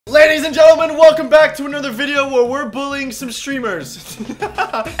Ladies and gentlemen, welcome back to another video where we're bullying some streamers.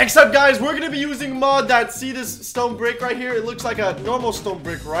 Except guys, we're gonna be using a mod that, see this stone brick right here? It looks like a normal stone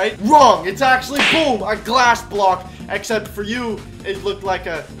brick, right? Wrong, it's actually, boom, a glass block. Except for you, it looked like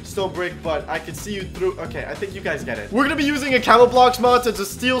a stone brick, but I could see you through. Okay, I think you guys get it. We're gonna be using a CAMO BLOCK mod to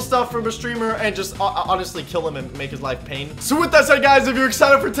just steal stuff from a streamer and just honestly kill him and make his life pain. So with that said, guys, if you're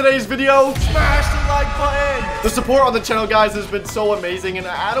excited for today's video, smash the like button. The support on the channel, guys, has been so amazing, and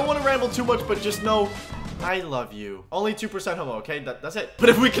I don't want to ramble too much, but just know I love you. Only 2% homo, okay? That's it. But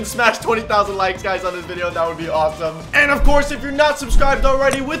if we can smash 20,000 likes, guys, on this video, that would be awesome. And of course, if you're not subscribed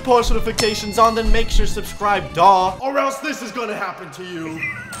already with post notifications on, then make sure subscribe, duh. Or else this is gonna happen to you.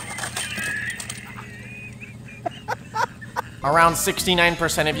 Around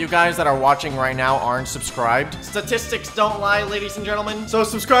 69% of you guys that are watching right now aren't subscribed. Statistics don't lie, ladies and gentlemen. So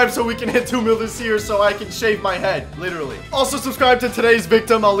subscribe so we can hit 2 mil this year so I can shave my head, literally. Also subscribe to today's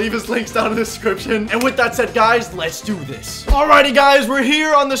victim. I'll leave his links down in the description. And with that said, guys, let's do this. Alrighty, guys, we're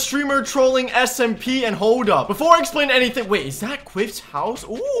here on the streamer trolling SMP, and hold up. Before I explain anything, wait, is that Quiff's house?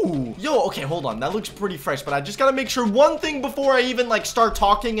 Ooh. Yo, okay, hold on. That looks pretty fresh, but I just gotta make sure one thing before I even, like, start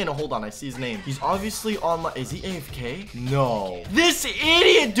talking. And hold on, I see his name. He's obviously on my, is he AFK? No. This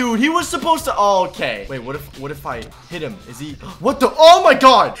idiot, dude. He was supposed to. Oh, okay. Wait, what if I hit him? Is he? What the? Oh my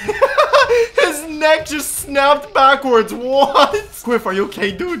god. His neck just snapped backwards. What? Quiff, are you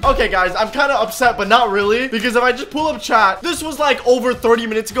okay, dude? Okay, guys, I'm kind of upset, but not really, because if I just pull up chat, this was like over 30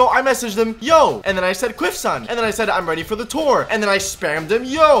 minutes ago. I messaged him, yo, and then I said Quiff son, and then I said I'm ready for the tour, and then I spammed him,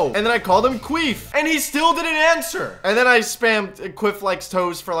 yo, and then I called him Queef, and he still didn't answer, and then I spammed Quiff likes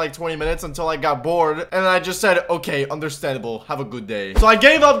toes for like 20 minutes until I got bored, and then I just said, okay, understandable, have a good day. So I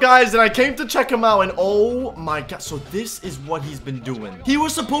gave up, guys, and I came to check him out, and oh my god, so this is what he's been doing. He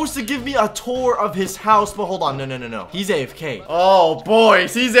was supposed to give me a tour of his house, but hold on, no, he's AFK. Oh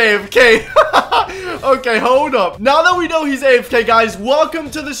boys, he's AFK. Okay, hold up. Now that we know he's AFK, guys, welcome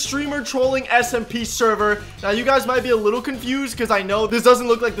to the streamer trolling SMP server. Now you guys might be a little confused because I know this doesn't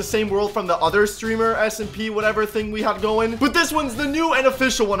look like the same world from the other streamer SMP whatever thing we had going, but this one's the new and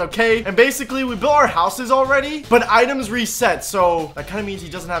official one, okay? And basically we built our houses already, but items reset, so that kind of means he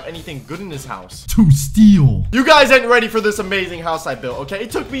doesn't have anything good in his house to steal. You guys ain't ready for this amazing house I built, okay?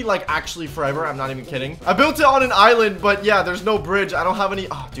 It took me like actually forever. I'm not even kidding. I built it on an island, but yeah, there's no bridge. I don't have any.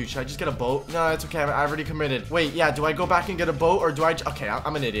 Oh, dude, should I just get a boat? No, it's okay. I already committed. Wait, yeah, do I go back and get a boat, or do I? Okay,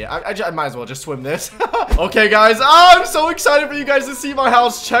 I'm an idiot. I might as well just swim this. Okay, guys, I'm so excited for you guys to see my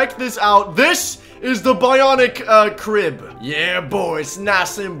house. Check this out. This is the Bionic crib. Yeah, boy, it's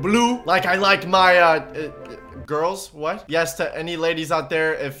nice and blue, like I like my girls. What? Yes, to any ladies out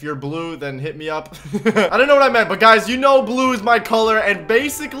there, if you're blue, then hit me up. I don't know what I meant, but guys, you know blue is my color, and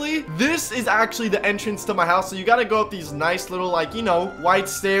basically this is actually the entrance to my house. So you got to go up these nice little, like, you know, white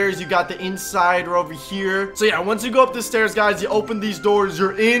stairs. You got the inside or over here. So yeah, once you go up the stairs, guys, you open these doors,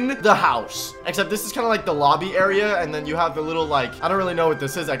 you're in the house. Except this is kind of like the lobby area, and then you have the little, like, I don't really know what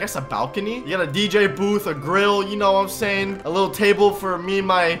this is. I guess a balcony. You got a DJ booth, a grill, you know what I'm saying, a little table for me and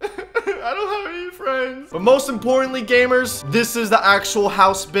my I don't have any friends. But most importantly, gamers, this is the actual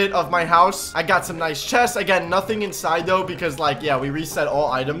house bit of my house. I got some nice chests. Again, nothing inside though, because like, yeah, we reset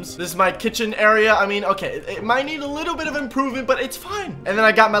all items. This is my kitchen area. I mean, okay, it might need a little bit of improvement, but it's fine. And then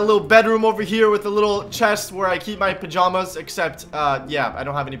I got my little bedroom over here with a little chest where I keep my pajamas, except, yeah, I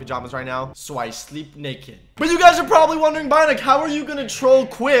don't have any pajamas right now, so I sleep naked. But you guys are probably wondering, Bionic, how are you gonna troll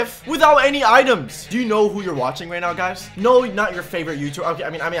Quiff without any items? Do you know who you're watching right now, guys? No, not your favorite YouTuber. Okay,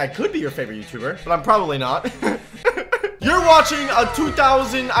 I mean, I could be your favorite YouTuber, but I'm probably not. You're watching a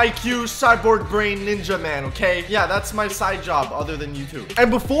 2000 IQ cyborg brain ninja man, okay? Yeah, that's my side job other than YouTube.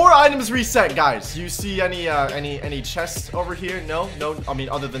 And before items reset, guys, do you see any chests over here? No, I mean,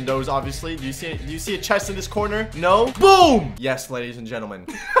 other than those, obviously. Do you see a chest in this corner? No. Boom. Yes, ladies and gentlemen.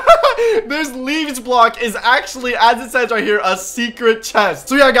 This leaves block is actually, as it says right here, a secret chest.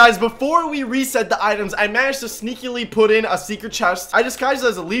 So yeah, guys, before we reset the items, I managed to sneakily put in a secret chest. I disguised it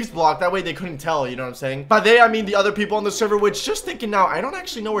as a leaves block. That way they couldn't tell, you know what I'm saying? By they, I mean the other people on the server, which, just thinking now, I don't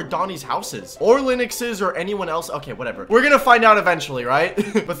actually know where Donnie's house is, or Linux's, or anyone else. Okay, whatever. We're gonna find out eventually, right?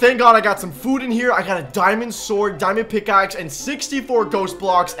 But thank God I got some food in here. I got a diamond sword, diamond pickaxe, and 64 ghost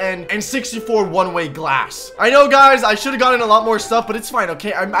blocks, and 64 one-way glass. I know, guys, I should have gotten a lot more stuff, but it's fine,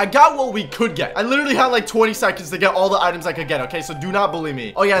 okay? I I got what we could get. I literally had like 20 seconds to get all the items I could get, okay? So do not bully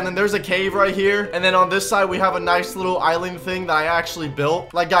me. Oh yeah, and then there's a cave right here. And then on this side, we have a nice little island thing that I actually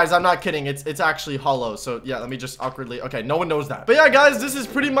built. Like, guys, I'm not kidding. It's actually hollow. So yeah, let me just awkwardly. Okay, no one knows that. But yeah, guys, this is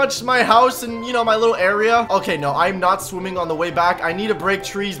pretty much my house and, you know, my little area. Okay, no, I'm not swimming on the way back. I need to break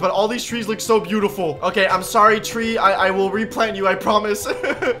trees, but all these trees look so beautiful. Okay, I'm sorry, tree. I will replant you, I promise.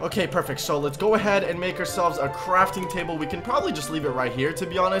 Okay, perfect. So let's go ahead and make ourselves a crafting table. We can probably just leave it right here, to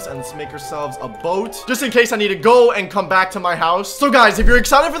be honest, and let's make ourselves a boat just in case I need to go and come back to my house. So guys, if you're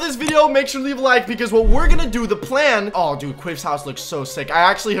excited for this video, make sure to leave a like, because what we're gonna do, the plan. Oh dude, Quiff's house looks so sick. I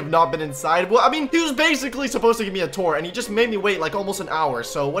actually have not been inside. Well, I mean, he was basically supposed to give me a tour and he just made me wait like almost an hour.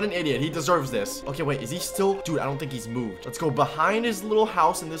 So what an idiot. He deserves this. Okay, wait, is he still? Dude, I don't think he's moved. Let's go behind his little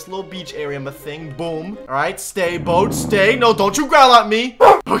house in this little beach area thing. Boom. All right, stay, boat, stay. No, don't you growl at me.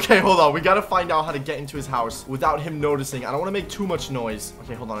 Okay, hold on. We gotta find out how to get into his house without him noticing. I don't want to make too much noise.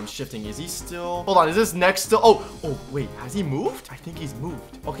 Okay, hold on. I'm shifting. Is he still? Hold on. Is this next still? Oh, wait. Has he moved? I think he's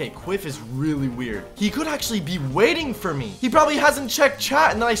moved. Okay, Quiff is really weird. He could actually be waiting for me. He probably hasn't checked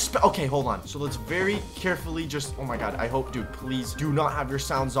chat and then okay, hold on. So let's very carefully just, oh my God. I hope, dude, please do not have your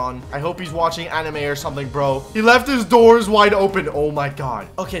sounds on. I hope he's watching anime or something, bro. He left his doors wide open. Oh my God.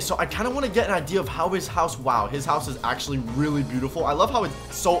 Okay, so I kind of want to get an idea of how his house, wow, his house is actually really beautiful. I love how it's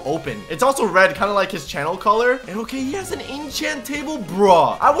so open. It's also red, kind of like his channel color. And okay, he has an enchant table,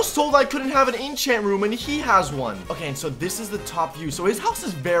 bruh. I was told I couldn't have an enchant room and he has one. Okay, and so this is the top view. So his house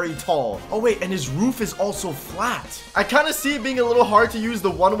is very tall. Oh wait, and his roof is also flat. I kind of see it being a little hard to use the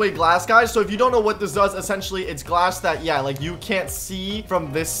one-way glass, guys. So if you don't know what this does, essentially it's glass that, yeah, like you can't see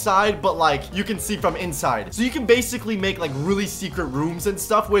from this side, but like you can see from inside. So you can basically make like really secret rooms and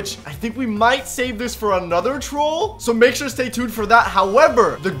stuff, which I think we might save this for another troll. So make sure to stay tuned for that.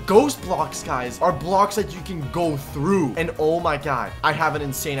 However, the ghost blocks, guys, are blocks that you can go through. And oh my God, I have an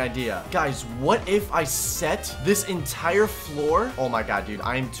insane idea. Guys, what if I set this entire floor? Oh my God, dude,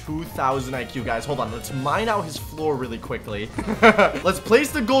 I'm 2000 IQ, guys. Hold on, let's mine out his floor really quickly. Let's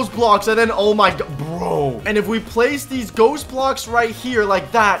place the ghost blocks and then, oh my God, bro. And if we place these ghost blocks right here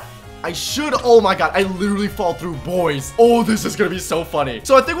like that, I should, oh my God, I literally fall through, boys. Oh, this is gonna be so funny.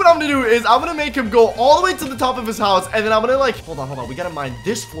 So I think what I'm gonna do is I'm gonna make him go all the way to the top of his house, and then I'm gonna like, hold on, we gotta mine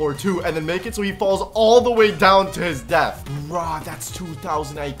this floor too, and then make it so he falls all the way down to his death. Bruh, that's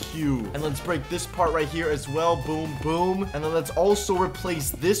 2000 IQ. And let's break this part right here as well. Boom, boom. And then let's also replace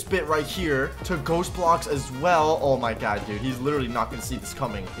this bit right here to ghost blocks as well. Oh my God, dude, he's literally not gonna see this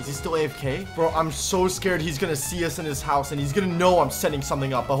coming. Is he still AFK? Bro, I'm so scared he's gonna see us in his house, and he's gonna know I'm setting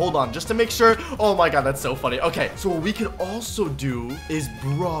something up. But hold on, just to make sure. Oh my God, that's so funny. Okay, so what we can also do is,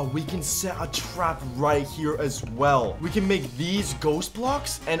 bruh, we can set a trap right here as well. We can make these ghost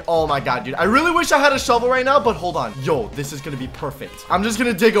blocks, and oh my God, dude, I really wish I had a shovel right now, but hold on. Yo, this is gonna be perfect. I'm just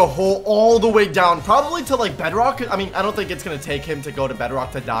gonna dig a hole all the way down, probably to like bedrock. I mean, I don't think it's gonna take him to go to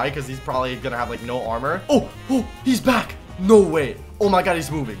bedrock to die, because he's probably gonna have like no armor. Oh, he's back. No way. Oh my God,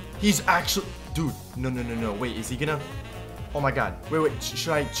 he's moving. He's actually, dude, no. Wait, is he gonna? Oh my God. Wait.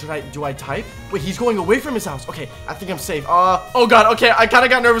 Do I type? Wait, he's going away from his house. Okay, I think I'm safe. Oh God, okay, I kind of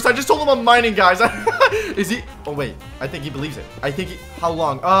got nervous. I just told him I'm mining, guys. Is he? Oh wait, I think he believes it. How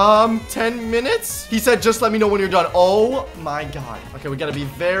long? 10 minutes? He said, just let me know when you're done. Oh my God. Okay, we gotta be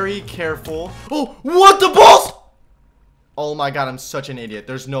very careful. Oh, what the balls? Oh my God, I'm such an idiot.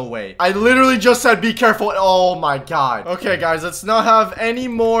 There's no way. I literally just said be careful. Oh my God. Okay, guys, let's not have any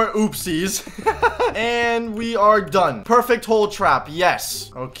more oopsies. And we are done. Perfect hole trap.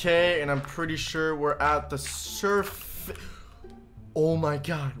 Yes. Okay, and I'm pretty sure we're at the surface. Oh my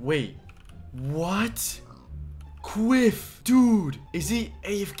God. Wait. What? Quiff. Dude, is he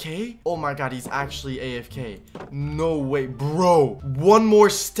AFK? Oh my God, he's actually AFK. No way. Bro, one more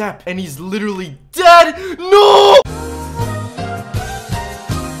step and he's literally dead. No!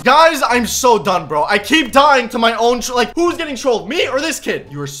 Guys, I'm so done, bro. I keep dying to my own like, who's getting trolled? Me or this kid?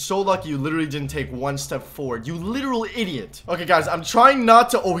 You are so lucky you literally didn't take one step forward. You literal idiot. Okay, guys, I'm trying not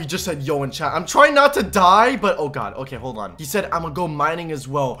to. Oh, he just said yo in chat. I'm trying not to die, but oh God. Okay, hold on. He said I'm gonna go mining as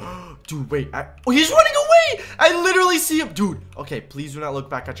well. Dude, wait. Oh, he's running away. I literally see him. Dude, okay, please do not look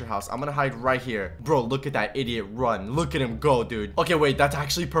back at your house. I'm gonna hide right here. Bro, look at that idiot run. Look at him go, dude. Okay, wait, that's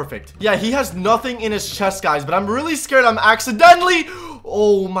actually perfect. Yeah, he has nothing in his chest, guys, but I'm really scared I'm accidentally.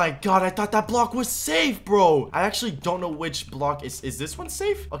 Oh my God, I thought that block was safe, bro. I actually don't know which block is this one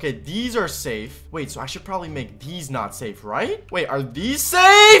safe? Okay, these are safe. Wait, so I should probably make these not safe, right? Wait, are these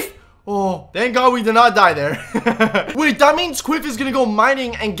safe? Oh, thank God we did not die there. Wait, that means Quiff is gonna go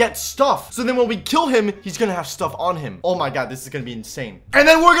mining and get stuff. So then when we kill him, he's gonna have stuff on him. Oh my God, this is gonna be insane. And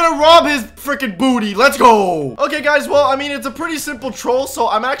then we're gonna rob his freaking booty. Let's go. Okay, guys, well, I mean, it's a pretty simple troll, so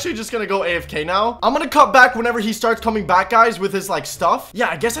I'm actually just gonna go AFK now. I'm gonna cut back whenever he starts coming back, guys, with his, like, stuff. Yeah,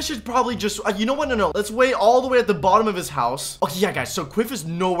 I guess I should probably just, you know what? No. Let's wait all the way at the bottom of his house. Okay, yeah, guys, so Quiff is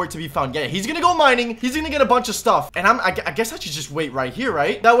nowhere to be found. Yeah, he's gonna go mining. He's gonna get a bunch of stuff. And I guess I should just wait right here,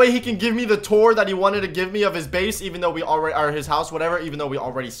 right? That way he can give me the tour that he wanted to give me of his base, even though we already are his house, whatever, even though we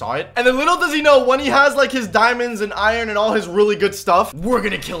already saw it. And then little does he know, when he has like his diamonds and iron and all his really good stuff, we're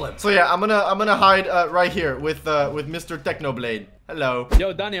gonna kill him. So yeah, I'm gonna hide right here with Mr. Technoblade. Hello.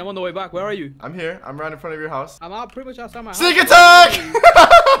 Yo, Danny, I'm on the way back. Where are you? I'm here. I'm right in front of your house. I'm out pretty much outside my house. Sneak attack!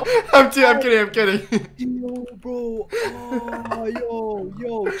 I'm kidding. Yo, bro. Oh,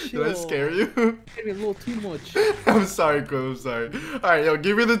 yo, chill. Did I scare you? Maybe a little too much. I'm sorry, Quiff. I'm sorry. All right, yo,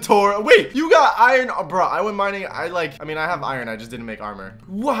 give me the tour. Wait, you got iron? Oh, bro, I went mining. I mean, I have iron. I just didn't make armor.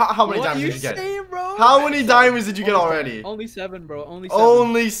 How many diamonds did you get? Saying, bro? How many diamonds did you get already? Only 7, bro. Only 7.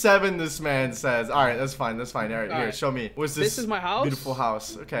 Only 7, this man says. All right, that's fine. All right, here, show me. What's this? This is my house. Beautiful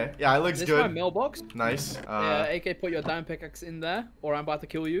house. Okay. Yeah, it looks good. This is my mailbox. Nice. Yeah, AK, put your diamond pickaxe in there, or I'm about to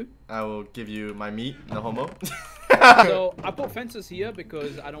kill you. I will give you my meat, no homo. So I put fences here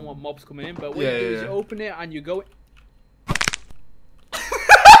because I don't want mobs coming in. But what you do is you open it and you go.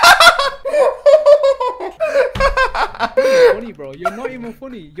 Funny, bro. You're not even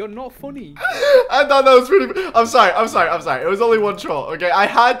funny. You're not funny. I thought that was pretty. I'm sorry. It was only one troll. Okay, I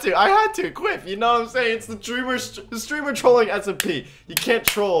had to. Quiff. You know what I'm saying? It's the streamer trolling SMP. You can't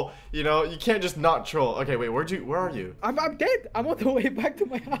troll. You know, you can't just not troll. Okay, wait. Where are you? I'm dead. I'm on the way back to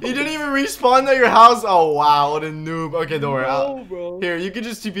my house. You didn't even respawn at your house. Oh wow, what a noob. Okay, don't worry. No, bro. Here, you can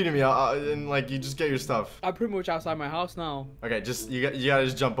just TP to me, and like you just get your stuff. I'm pretty much outside my house now. Okay, just you gotta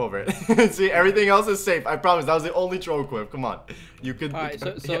just jump over it. See, everything else is safe. I promise. That was the only troll, Quiff. Come on, you could. All right,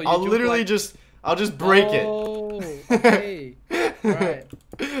 so I'll literally just. I'll just break it. Okay. Right.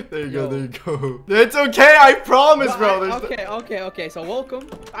 There you go. It's okay, I promise, bro. Okay. So welcome.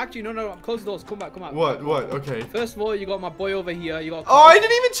 Actually, no. Close the doors. Come out. What? Okay. First of all, you got my boy over here. You got. Oh, I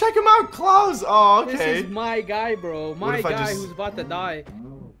didn't even check him out, Klaus. Oh, okay. This is my guy, bro. My guy who's about to die.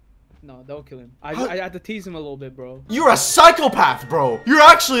 No, don't kill him. I had to tease him a little bit, bro. You're a psychopath, bro. You're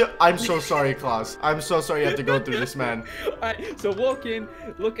actually. I'm so sorry, Klaus. I'm so sorry you have to go through this, man. Alright, so walk in.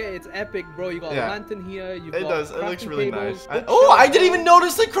 Look at it. It's epic, bro. You got a lantern here. You got does. It looks really tables, nice. I didn't even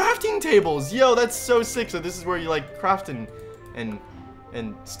notice the crafting tables. Yo, that's so sick. So this is where you like craft and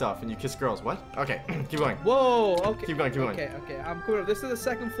stuff, and you kiss girls. What? Okay, keep going. Whoa. Okay. Keep going. Okay. I'm cool. This is the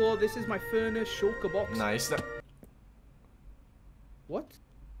second floor. This is my furnace shulker box. Nice. What?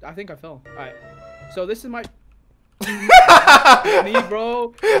 I think I fell. Alright. So this is my me,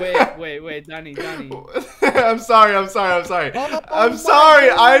 bro. Wait, Danny. I'm sorry. I'm sorry, bro.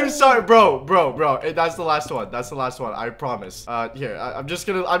 That's the last one. I promise. Here, I'm just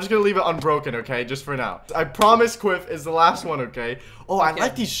gonna leave it unbroken, okay? Just for now. I promise, Quiff is the last one, okay? Oh, okay. I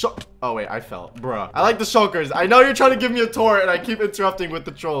like these oh wait, I fell, bruh. I like the shulkers. I know you're trying to give me a tour, and I keep interrupting with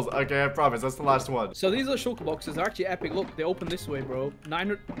the trolls. Okay, I promise. That's the last one. So these are shulker boxes. They're actually epic. Look, they open this way, bro.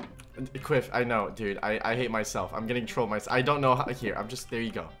 900. Quiff, I know, dude. I hate myself. I'm getting trolled myself. I don't know how. Here, there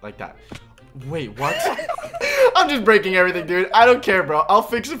you go, like that. Wait, what? I'm just breaking everything, dude. I don't care, bro. I'll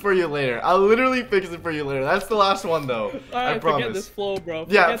fix it for you later. I'll literally fix it for you later. That's the last one, though. I promise. Forget this floor, bro.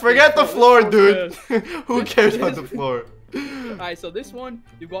 Forget the floor, dude. Who cares about the floor? Alright, so this one,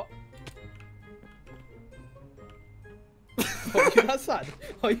 you've got... Oh, you're that sad?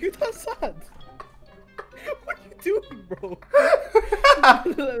 Are you that sad? What are you doing, bro?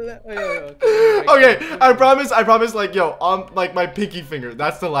 Okay, I promise, like, yo, like, my pinky finger,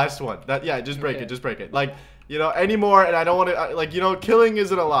 that's the last one. Just break it. Like, you know, anymore, and I don't want to, like, you know, killing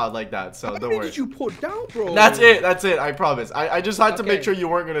isn't allowed like that, so don't worry. What did you put down, bro? That's it, I promise. I just had to make sure you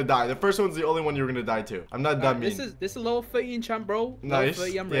weren't gonna die. The first one's the only one you were gonna die to. I'm not that mean. This is level 30 enchant, bro. Nice.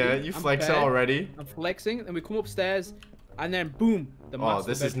 30, I'm ready. Yeah, you flexing already. I'm flexing, and we come upstairs, and then boom, the master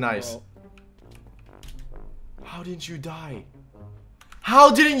this is bedroom, nice. Bro. How didn't you die?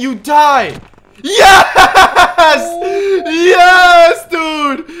 How didn't you die? Yes! Yes,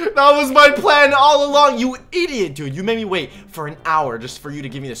 dude! That was my plan all along, you idiot, dude. You made me wait for an hour just for you to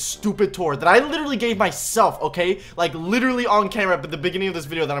give me this stupid tour that I literally gave myself, okay? Like, literally on camera at the beginning of this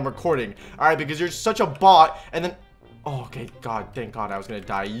video that I'm recording. Alright, because you're such a bot, and then... Oh, okay, God, thank God I was gonna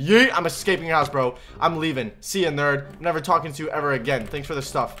die. Yeah, I'm escaping your house, bro. I'm leaving. See ya, nerd. I'm never talking to you ever again. Thanks for the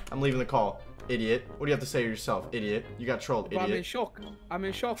stuff. I'm leaving the call. Idiot. What do you have to say to yourself, idiot? You got trolled, idiot. I'm in shock.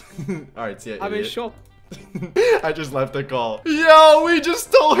 Alright, see ya, idiot. I'm in shock. I just left the call. Yo, we just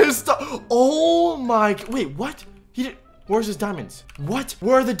stole his stuff. Oh my, wait, what? He did. Where's his diamonds? What?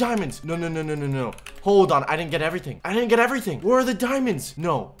 Where are the diamonds? No, no, no, no, no, no. Hold on. I didn't get everything. I didn't get everything. Where are the diamonds?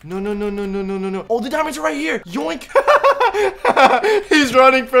 No. No, no, no, no, no, no, no, no. Oh, the diamonds are right here. Yoink. He's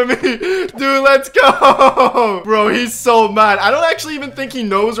running from me. Dude, let's go. Bro, he's so mad. I don't actually even think he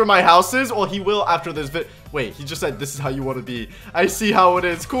knows where my house is. Well, he will after this vid. Wait, he just said this is how you want to be. I see how it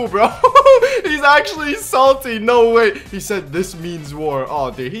is. Cool, bro. He's actually salty. No way. He said this means war.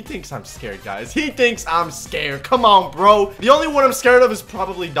 Oh, dude, he thinks I'm scared, guys. He thinks I'm scared. Come on, bro. The only one I'm scared of is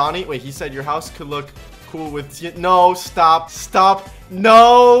probably Donnie. Wait, he said your house could look cool with no, stop.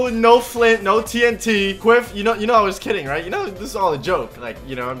 No, no flint, no TNT. Quiff, you know I was kidding, right? You know this is all a joke. Like,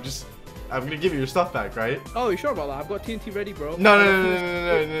 you know, I'm gonna give you your stuff back, right? Oh, you sure about that? I've got TNT ready, bro.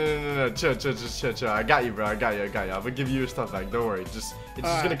 No. Chill. I got you, bro. I got you. I'm gonna give you your stuff back. Don't worry. It's just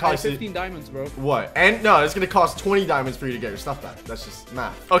gonna cost you 15 diamonds, bro. What? And no, it's gonna cost 20 diamonds for you to get your stuff back. That's just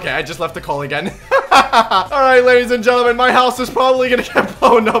math. Okay, I just left the call again. All right, ladies and gentlemen, my house is probably gonna get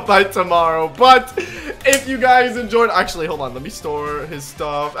blown up by tomorrow. But if you guys enjoyed, actually, hold on. Let me store his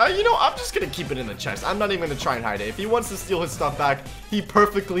stuff. You know, I'm just gonna keep it in the chest. I'm not even gonna try and hide it. If he wants to steal his stuff back, he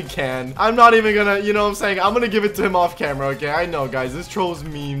perfectly can. I'm not even gonna, you know what I'm saying? I'm gonna give it to him off camera, okay? I know, guys. This troll's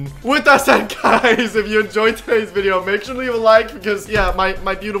mean. With that said, guys, if you enjoyed today's video, make sure to leave a like because, yeah,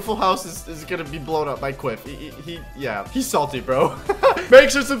 my beautiful house is gonna be blown up by Quiff. Yeah, he's salty, bro. Make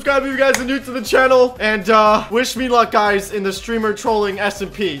sure to subscribe if you guys are new to the channel. And, wish me luck, guys, in the streamer trolling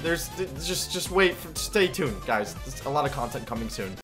SMP. Just wait. Stay tuned, guys. There's a lot of content coming soon.